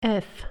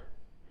F.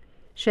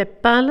 Sé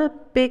balle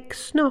big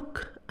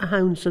snook a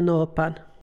hounds an open.